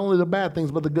not only the bad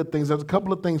things, but the good things. There's a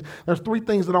couple of things. There's three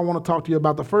things that I want to talk to you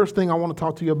about. The first thing I want to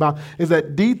talk to you about is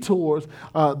that detours,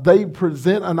 they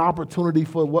present an opportunity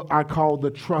for what I call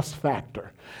the trust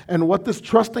factor. And what this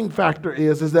trusting factor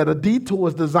is that a detour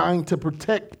is designed to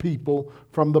protect people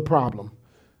from the problem.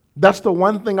 That's the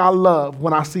one thing I love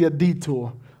when I see a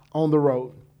detour on the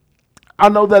road. I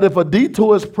know that if a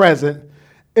detour is present,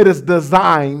 it is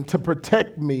designed to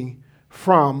protect me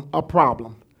from a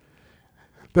problem.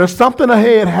 There's something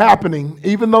ahead happening,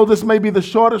 even though this may be the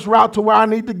shortest route to where I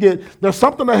need to get, there's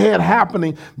something ahead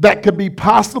happening that could be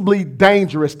possibly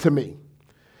dangerous to me.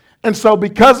 And so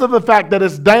because of the fact that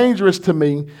it's dangerous to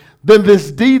me, then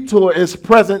this detour is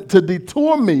present to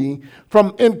detour me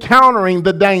from encountering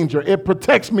the danger. It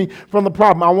protects me from the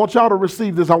problem. I want y'all to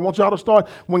receive this. I want y'all to start,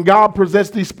 when God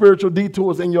presents these spiritual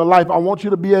detours in your life, I want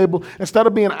you to be able, instead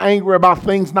of being angry about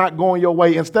things not going your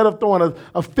way, instead of throwing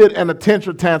a fit and a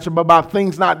tantrum about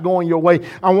things not going your way,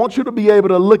 I want you to be able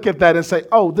to look at that and say,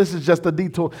 oh, this is just a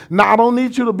detour. Now, I don't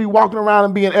need you to be walking around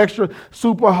and being extra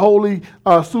super holy,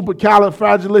 super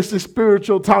califragilistic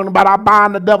spiritual, talking about I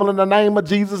bind the devil in the name of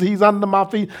Jesus. He's under my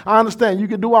feet. I understand you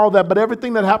can do all that, but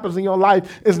everything that happens in your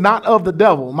life is not of the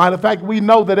devil. Matter of fact, we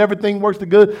know that everything works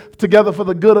together for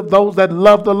the good of those that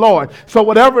love the Lord. So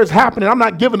whatever is happening, I'm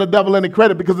not giving the devil any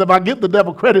credit, because if I give the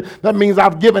devil credit, that means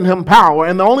I've given him power.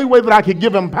 And the only way that I can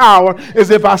give him power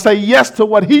is if I say yes to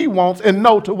what he wants and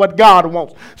no to what God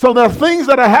wants. So there are things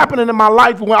that are happening in my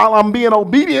life while I'm being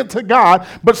obedient to God,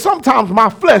 but sometimes my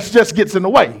flesh just gets in the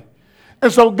way.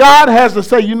 And so God has to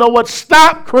say, you know what,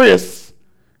 stop, Chris,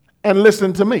 and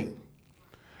listen to me.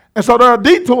 And so there are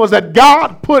detours that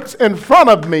God puts in front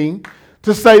of me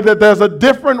to say that there's a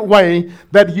different way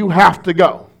that you have to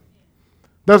go.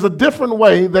 There's a different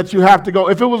way that you have to go.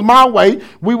 If it was my way,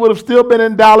 we would have still been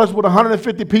in Dallas with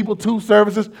 150 people, 2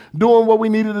 services, doing what we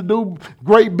needed to do,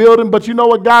 great building. But you know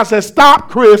what? God says, stop,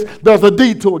 Chris, there's a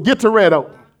detour. Get to Red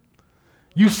Oak.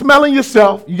 You smelling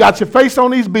yourself. You got your face on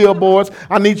these billboards.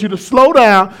 I need you to slow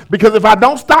down, because if I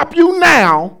don't stop you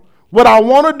now, what I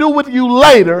want to do with you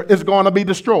later is going to be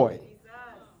destroyed.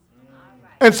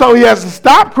 And so he has to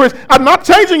stop, Chris. I'm not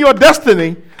changing your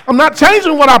destiny. I'm not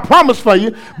changing what I promised for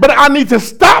you, but I need to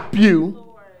stop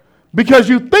you because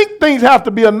you think things have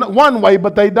to be one way,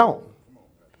 but they don't.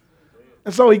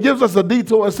 And so he gives us a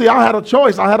detour. And see, I had a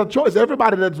choice.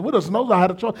 Everybody that's with us knows I had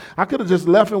a choice. I could have just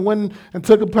left and went and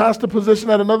took a pastor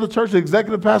position at another church,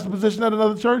 executive pastor position at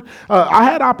another church. I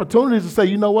had opportunities to say,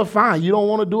 you know what, fine. You don't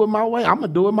want to do it my way. I'm going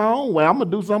to do it my own way. I'm going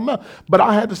to do something else. But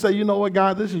I had to say, you know what,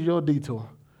 God, this is your detour.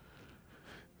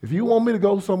 If you want me to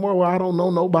go somewhere where I don't know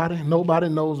nobody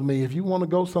knows me. If you want to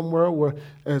go somewhere where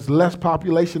there's less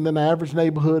population than the average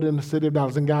neighborhood in the city of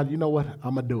Dallas, and God, you know what,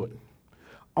 I'm going to do it.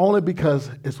 Only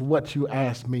because it's what you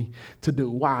asked me to do.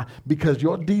 Why? Because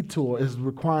your detour is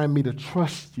requiring me to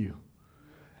trust you.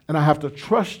 And I have to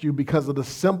trust you because of the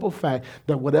simple fact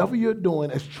that whatever you're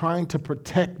doing is trying to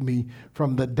protect me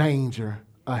from the danger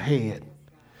ahead.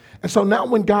 And so now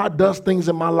when God does things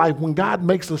in my life, when God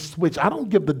makes a switch, I don't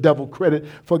give the devil credit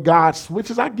for God's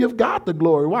switches. I give God the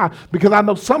glory. Why? Because I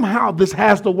know somehow this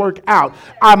has to work out.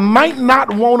 I might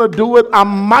not want to do it. I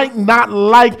might not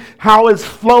like how it's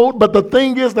flowed. But the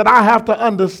thing is that I have to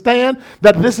understand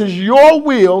that this is your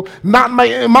will, not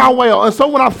my way. And so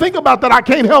when I think about that, I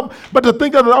can't help but to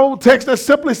think of the old text that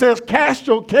simply says, cast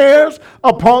your cares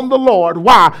upon the Lord.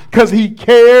 Why? Because he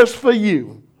cares for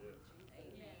you.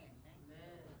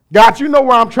 God, you know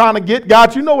where I'm trying to get.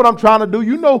 God, you know what I'm trying to do.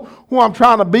 You know who I'm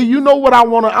trying to be. You know what I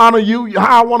want to honor you,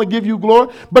 how I want to give you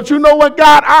glory. But you know what,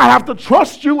 God? I have to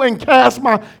trust you and cast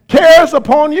my cares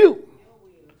upon you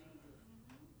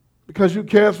because you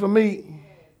cares for me.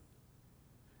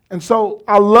 And so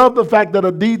I love the fact that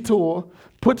a detour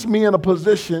puts me in a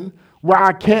position where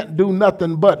I can't do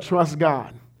nothing but trust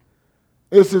God.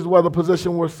 This is where the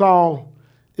position where Saul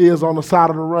is on the side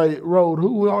of the road.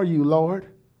 Who are you, Lord?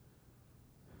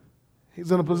 He's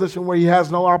in a position where he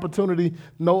has no opportunity,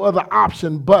 no other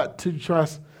option but to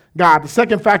trust God. The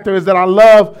second factor is that I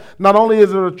love, not only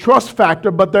is it a trust factor,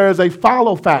 but there is a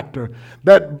follow factor.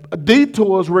 That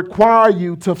detours require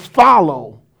you to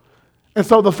follow. And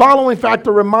so the following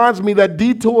factor reminds me that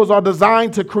detours are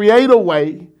designed to create a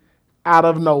way out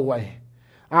of no way.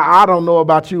 I don't know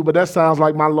about you, but that sounds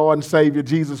like my Lord and Savior,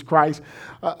 Jesus Christ.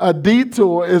 A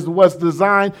detour is what's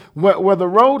designed, where the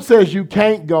road says you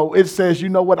can't go, it says, you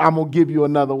know what, I'm going to give you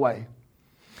another way.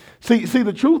 See,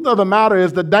 the truth of the matter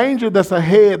is the danger that's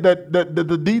ahead that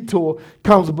the detour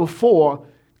comes before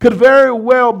could very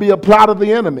well be a plot of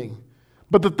the enemy.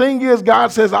 But the thing is,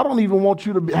 God says, I don't even want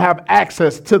you to have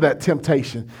access to that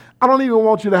temptation. I don't even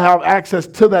want you to have access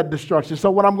to that destruction. So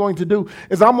what I'm going to do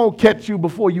is I'm going to catch you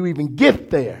before you even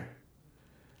get there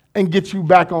and get you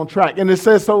back on track. And it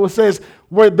says,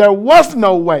 where there was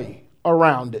no way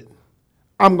around it,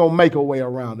 I'm going to make a way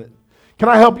around it. Can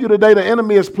I help you today? The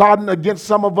enemy is plotting against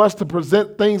some of us to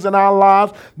present things in our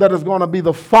lives that is going to be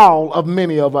the fall of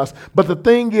many of us. But the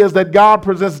thing is that God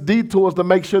presents detours to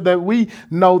make sure that we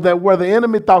know that where the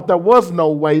enemy thought there was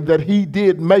no way, that he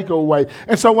did make a way.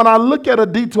 And so when I look at a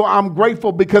detour, I'm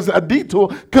grateful because a detour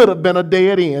could have been a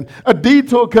dead end. A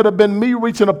detour could have been me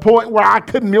reaching a point where I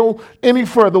couldn't go any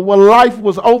further, where life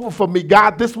was over for me.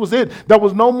 God, this was it. There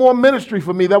was no more ministry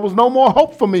for me. There was no more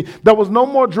hope for me. There was no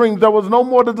more dreams. There was no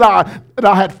more desire. And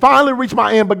I had finally reached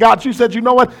my end, but God, you said, you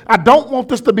know what? I don't want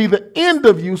this to be the end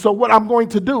of you. So what I'm going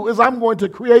to do is I'm going to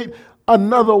create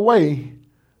another way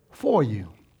for you.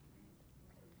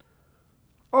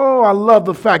 Oh, I love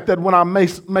the fact that when I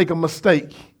make a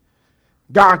mistake,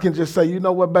 God can just say, you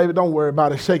know what, baby, don't worry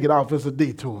about it. Shake it off. It's a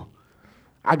detour.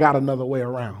 I got another way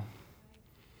around.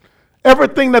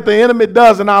 Everything that the enemy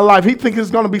does in our life, he thinks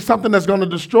it's going to be something that's going to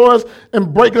destroy us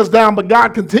and break us down. But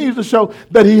God continues to show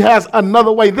that he has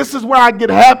another way. This is where I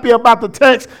get happy about the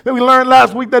text that we learned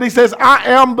last week, that he says, I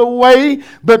am the way,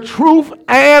 the truth,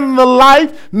 and the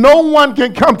life. No one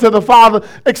can come to the Father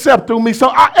except through me.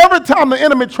 So every time the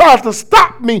enemy tries to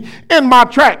stop me in my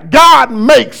track, God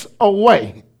makes a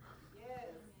way.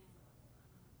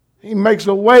 He makes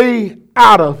a way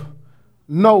out of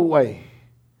no way.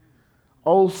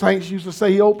 Old saints used to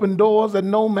say he opened doors that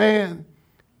no man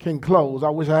can close. I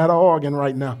wish I had an organ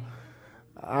right now.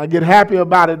 I get happy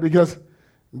about it because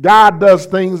God does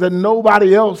things that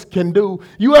nobody else can do.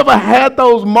 You ever had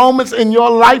those moments in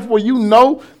your life where you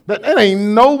know that it ain't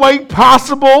no way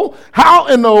possible? How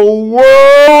in the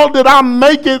world did I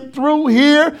make it through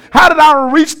here? How did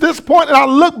I reach this point? And I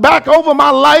look back over my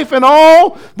life and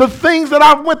all the things that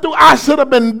I went through. I should have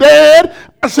been dead.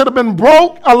 I should have been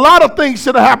broke. A lot of things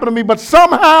should have happened to me, but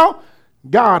somehow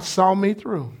God saw me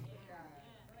through.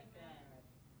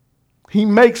 He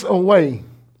makes a way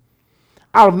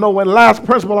out of nowhere. Last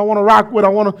principle I want to rock with, I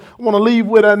want to leave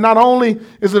with, and not only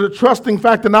is it a trusting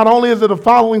factor, not only is it a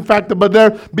following factor, but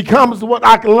there becomes what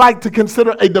I like to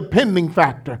consider a depending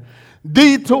factor.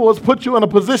 Detours put you in a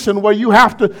position where you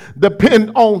have to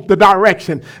depend on the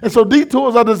direction. And so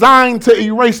detours are designed to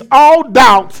erase all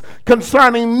doubts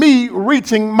concerning me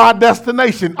reaching my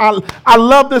destination. I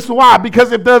love this. Why?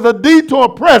 Because if there's a detour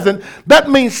present, that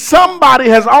means somebody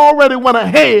has already went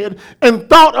ahead and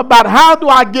thought about how do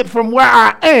I get from where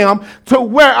I am to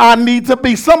where I need to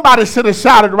be. Somebody should have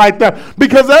shouted right there.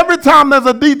 Because every time there's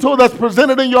a detour that's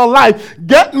presented in your life,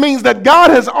 that means that God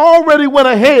has already went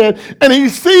ahead and he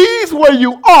sees where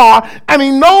you are and he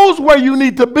knows where you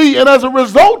need to be, and as a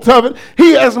result of it,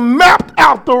 he has mapped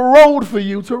out the road for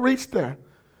you to reach there.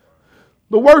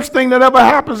 The worst thing that ever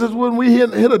happens is when we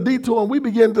hit a detour and we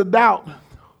begin to doubt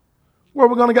where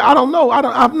we're going to go. I don't know.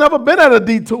 I've never been at a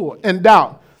detour and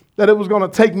doubt that it was going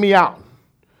to take me out.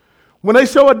 When they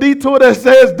show a detour that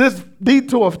says this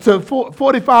detour to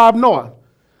 45 north,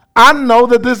 I know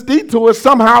that this detour is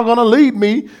somehow going to lead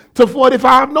me to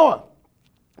 45 north.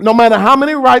 No matter how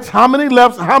many rights, how many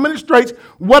lefts, how many straights,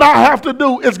 what I have to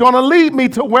do is going to lead me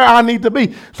to where I need to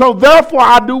be. So therefore,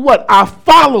 I do what? I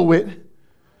follow it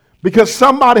because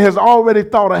somebody has already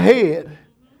thought ahead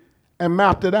and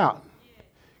mapped it out.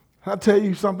 I'll tell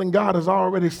you something, God has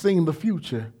already seen the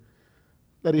future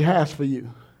that he has for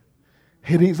you.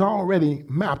 And he's already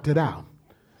mapped it out.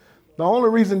 The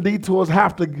only reason detours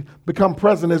have to become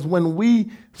present is when we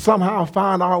somehow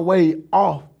find our way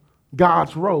off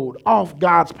God's road, off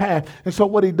God's path. And so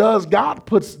what he does, God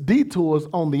puts detours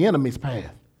on the enemy's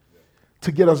path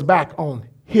to get us back on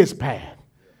his path.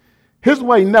 His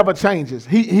way never changes.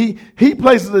 He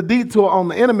places a detour on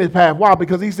the enemy's path. Why?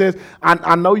 Because he says,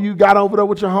 I know you got over there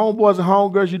with your homeboys and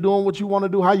homegirls. You're doing what you want to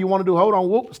do, how you want to do. Hold on,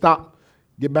 whoop, stop.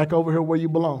 Get back over here where you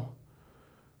belong.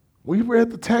 We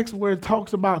read the text where it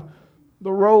talks about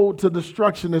the road to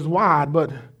destruction is wide,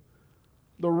 but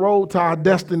the road to our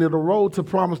destiny, the road to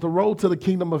promise, the road to the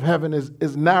kingdom of heaven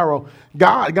is narrow.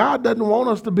 God doesn't want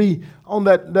us to be on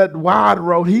that wide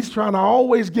road. He's trying to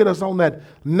always get us on that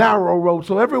narrow road.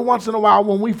 So every once in a while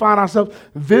when we find ourselves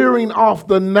veering off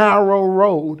the narrow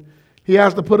road, he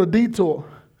has to put a detour.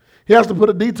 He has to put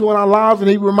a detour in our lives, and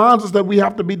he reminds us that we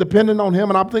have to be dependent on him.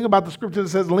 And I'm thinking about the scripture that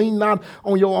says, lean not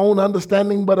on your own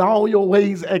understanding, but all your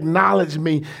ways acknowledge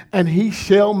me, and he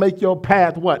shall make your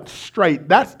path what? Straight.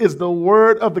 That is the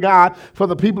word of the God for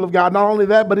the people of God. Not only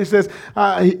that, but he says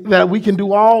that we can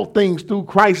do all things through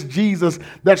Christ Jesus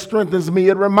that strengthens me.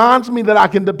 It reminds me that I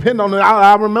can depend on it.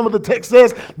 I remember the text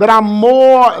says that I'm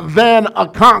more than a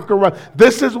conqueror.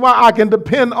 This is why I can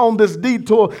depend on this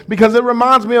detour, because it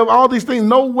reminds me of all these things.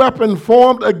 No weapon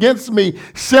formed against me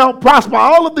shall prosper.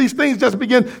 All of these things just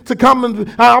begin to come. And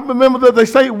I remember that they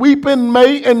say, weeping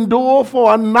may endure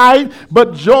for a night,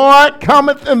 but joy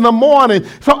cometh in the morning.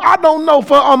 So I don't know,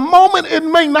 for a moment it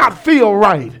may not feel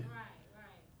right.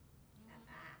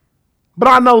 But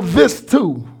I know this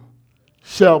too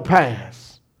shall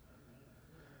pass.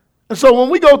 And so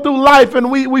when we go through life and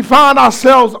we find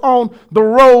ourselves on the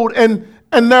road and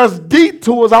there's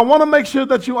detours, I want to make sure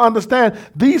that you understand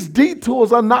these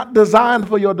detours are not designed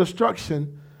for your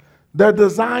destruction. They're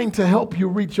designed to help you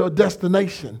reach your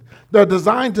destination. They're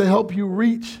designed to help you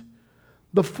reach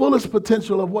the fullest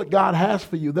potential of what God has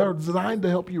for you. They're designed to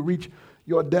help you reach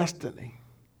your destiny.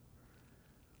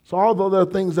 So although there are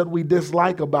things that we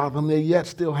dislike about them, they yet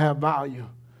still have value.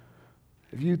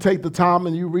 If you take the time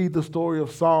and you read the story of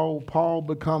Saul, Paul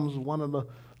becomes one of the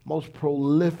most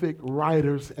prolific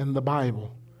writers in the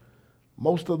Bible.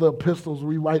 Most of the epistles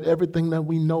we write, everything that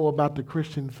we know about the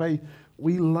Christian faith,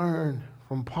 we learn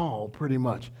from Paul pretty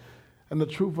much. And the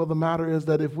truth of the matter is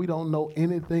that if we don't know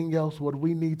anything else, what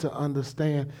we need to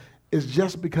understand is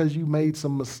just because you made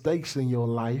some mistakes in your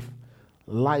life,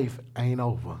 life ain't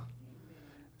over.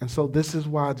 And so this is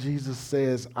why Jesus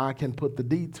says, I can put the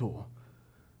detour.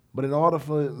 But in order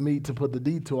for me to put the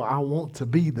detour, I want to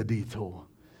be the detour.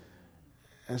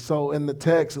 And so in the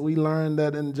text, we learn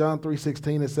that in John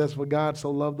 3:16, it says, for God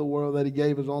so loved the world that he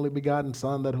gave his only begotten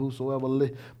Son, that whosoever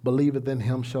believeth in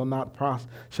him shall not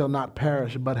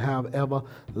perish, but have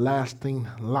everlasting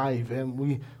life.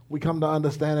 And we come to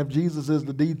understand if Jesus is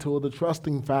the detour, the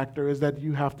trusting factor is that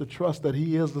you have to trust that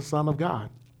he is the Son of God.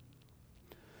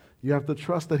 You have to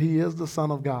trust that he is the Son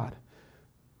of God,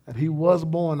 that he was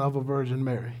born of a Virgin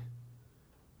Mary.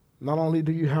 Not only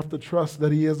do you have to trust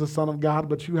that he is the Son of God,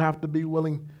 but you have to be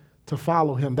willing to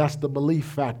follow him. That's the belief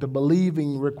factor.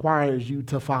 Believing requires you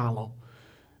to follow.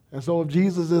 And so if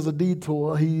Jesus is a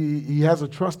detour, he has a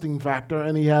trusting factor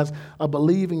and he has a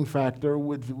believing factor,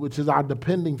 which is our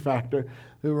depending factor.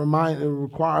 It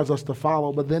requires us to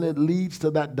follow, but then it leads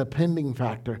to that depending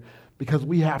factor, because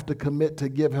we have to commit to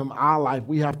give him our life.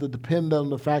 We have to depend on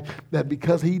the fact that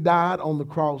because he died on the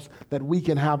cross, that we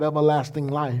can have everlasting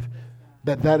life.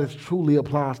 That is truly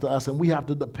applies to us. And we have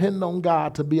to depend on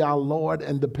God to be our Lord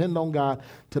and depend on God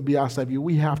to be our Savior.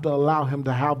 We have to allow him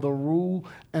to have the rule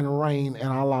and reign in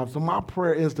our lives. So my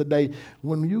prayer is today,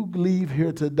 when you leave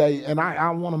here today, and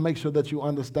I want to make sure that you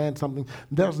understand something,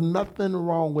 there's nothing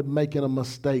wrong with making a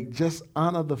mistake. Just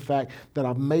honor the fact that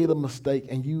I've made a mistake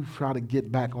and you try to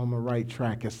get back on the right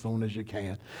track as soon as you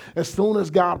can. As soon as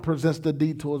God presents the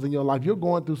detours in your life, you're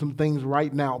going through some things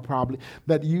right now probably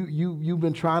that you've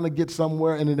been trying to get somewhere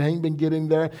and it ain't been getting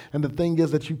there. And the thing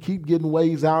is that you keep getting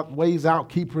ways out,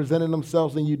 keep presenting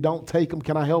themselves and you don't take them.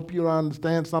 Can I help you to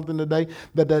understand something today?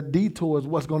 That detour is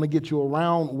what's going to get you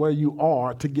around where you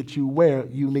are to get you where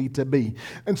you need to be.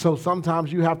 And so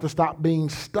sometimes you have to stop being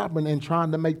stubborn and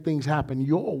trying to make things happen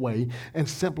your way and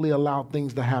simply allow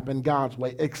things to happen God's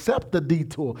way. Accept the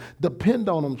detour. Depend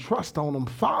on him. Trust on him.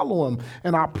 Follow him.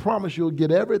 And I promise you'll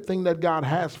get everything that God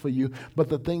has for you. But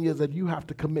the thing is that you have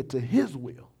to commit to his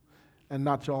will and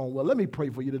not your own will. Let me pray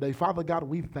for you today. Father God,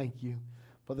 we thank you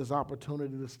for this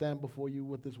opportunity to stand before you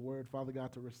with this word, Father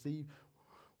God, to receive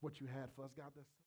what you had for us. God,